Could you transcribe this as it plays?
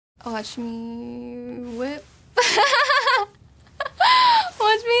Watch me whip.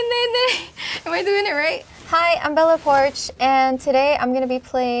 Watch me nay. Am I doing it right? Hi, I'm bellapoarch, and today I'm going to be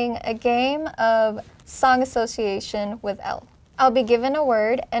playing a game of song association with ELLE. I'll be given a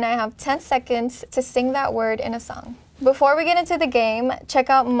word, and I have 10 seconds to sing that word in a song. Before we get into the game,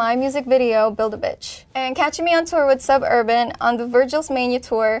 check out my music video, Build a Bitch. And catch me on tour with Suburban on the Virgil's Mania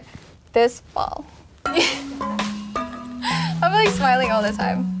tour this fall. I'm like smiling all the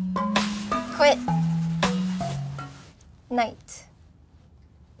time. Quit. Night.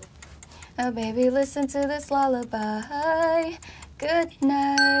 Oh baby, listen to this lullaby. Good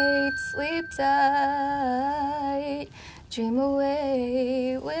night, sleep tight. Dream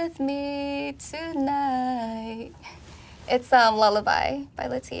away with me tonight. It's Lullaby by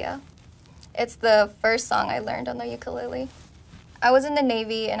Latia. It's the first song I learned on the ukulele. I was in the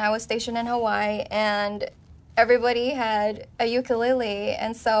Navy and I was stationed in Hawaii, and everybody had a ukulele,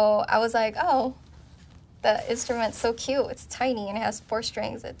 and so I was like, oh, the instrument's so cute. It's tiny and it has 4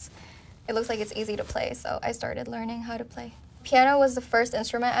 strings. It looks like it's easy to play, so I started learning how to play. Piano was the first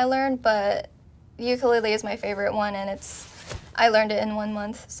instrument I learned, but ukulele is my favorite one, and I learned it in 1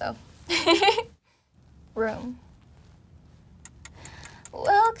 month, so. Room.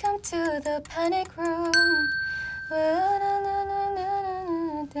 Welcome to the panic room.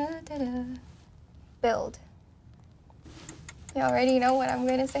 Build. You already know what I'm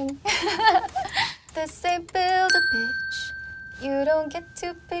gonna sing. This ain't Build a Bitch. You don't get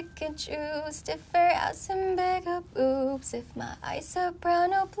to pick and choose. Different ass and bigger boobs. If my eyes are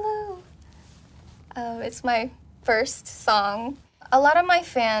brown or blue. It's my first song. A lot of my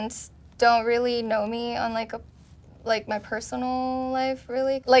fans don't really know me on like my personal life,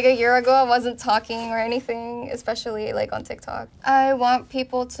 really. Like a year ago, I wasn't talking or anything, especially like on TikTok. I want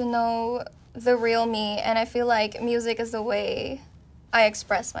people to know the real me, and I feel like music is the way I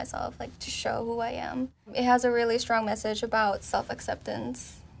express myself, like to show who I am. It has a really strong message about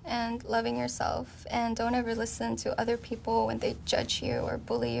self-acceptance and loving yourself, and don't ever listen to other people when they judge you or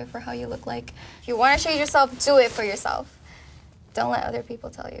bully you for how you look like. If you want to change yourself, do it for yourself. Don't let other people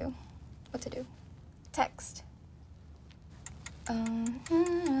tell you what to do. Text.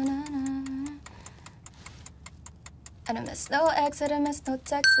 I don't miss no ex, I don't miss no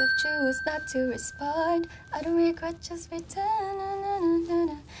text. If choose not to respond, I don't regret, just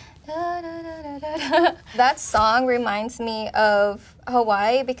return. That song reminds me of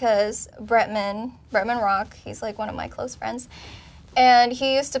Hawaii because Bretman Rock, he's like one of my close friends, and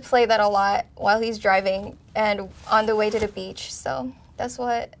he used to play that a lot while he's driving and on the way to the beach, so that's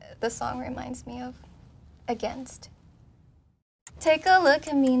what the song reminds me of. Against. Take a look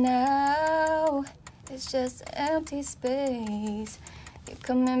at me now. It's just empty space. You're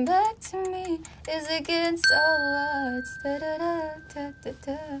coming back to me. Is against all odds. Da, da, da, da, da,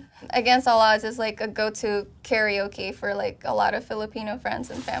 da. Against all odds is like a go-to karaoke for like a lot of Filipino friends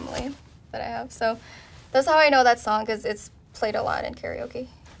and family that I have. So that's how I know that song, because it's played a lot in karaoke.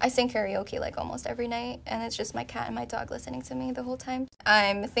 I sing karaoke like almost every night, and it's just my cat and my dog listening to me the whole time.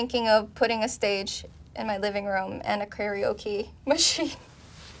 I'm thinking of putting a stage in my living room and a karaoke machine.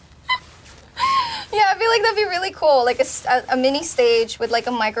 Yeah, I feel like that'd be really cool, like a mini stage with like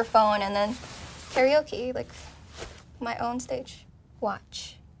a microphone and then karaoke, like my own stage.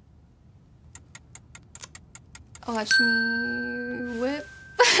 Watch. Watch me whip.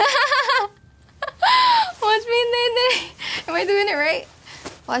 Watch me nay. Am I doing it right?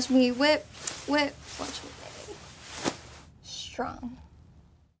 Watch me whip, whip. Watch me nay. Strong.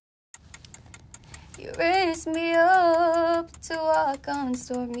 You raise me up to walk on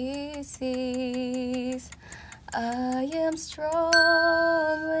stormy seas. I am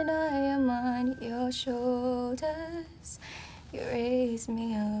strong when I am on your shoulders. You raise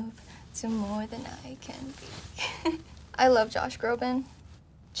me up to more than I can be. I love Josh Groban.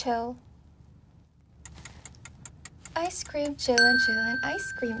 Chill. Ice cream chillin', chillin',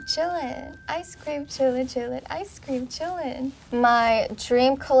 ice cream chillin', ice cream chillin', chillin', ice cream chillin'. My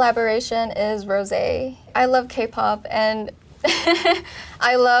dream collaboration is Rosé. I love K-pop and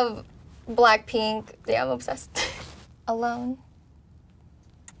I love Blackpink. Yeah, I'm obsessed. Alone.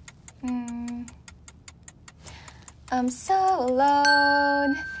 I'm so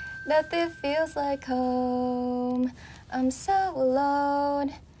alone, nothing feels like home. I'm so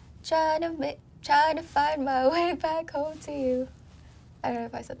alone, trying to find my way back home to you. I don't know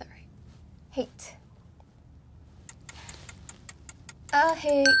if I said that right. Hate. I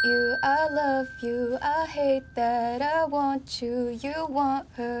hate you, I love you, I hate that I want you. You want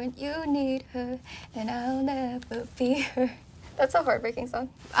her, you need her, and I'll never be her. That's a heartbreaking song.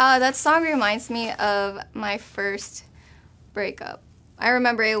 That song reminds me of my first breakup. I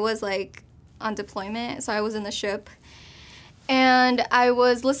remember it was like on deployment, so I was in the ship. And I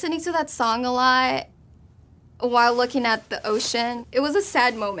was listening to that song a lot while looking at the ocean. It was a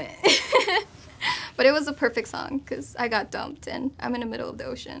sad moment. But it was a perfect song because I got dumped and I'm in the middle of the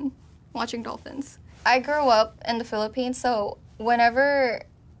ocean watching dolphins. I grew up in the Philippines, so whenever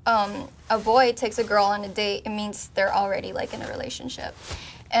a boy takes a girl on a date, it means they're already like in a relationship.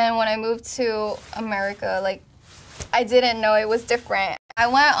 And when I moved to America, like, I didn't know it was different. I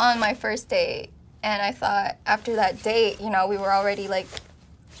went on my first date and I thought after that date, you know, we were already like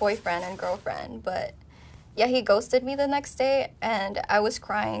boyfriend and girlfriend, but yeah, he ghosted me the next day and I was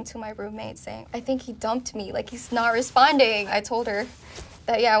crying to my roommate saying, I think he dumped me, like he's not responding. I told her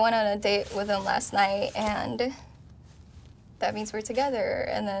that, yeah, I went on a date with him last night and that means we're together.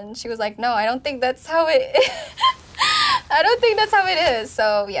 And then she was like, no, I don't think that's how it I don't think that's how it is.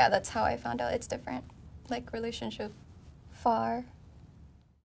 So yeah, that's how I found out it's different, like relationship far.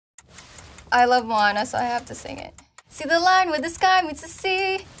 I love Moana, so I have to sing it. See the line where the sky meets the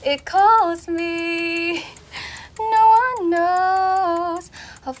sea, it calls me. No one knows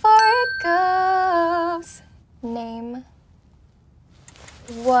how far it goes. Name.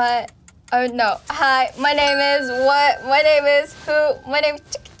 What? Oh no. Hi, my name is what? My name is who? My name is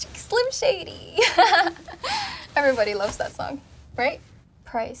Slim Shady. Everybody loves that song, right?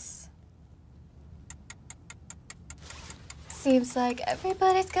 Price. Seems like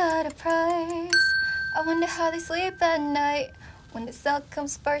everybody's got a price. I wonder how they sleep at night. When the sun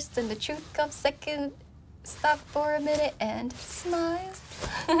comes first and the truth comes second. Stop for a minute and smile.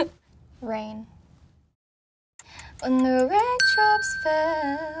 Rain. When the raindrops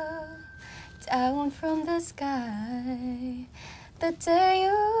fell down from the sky, the day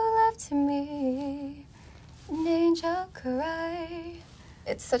you left me, an angel cried.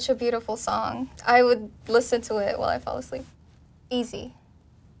 It's such a beautiful song. I would listen to it while I fall asleep. Easy.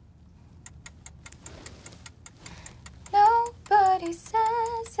 Nobody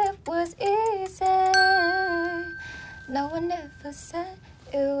says it was easy. No one ever said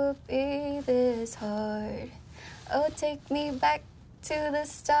it would be this hard. Oh, take me back to the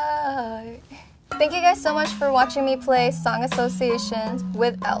start. Thank you guys so much for watching me play song associations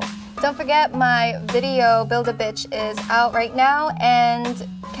with ELLE. Don't forget my video, Build a Bitch, is out right now, and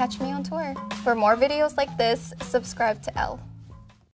catch me on tour. For more videos like this, subscribe to ELLE.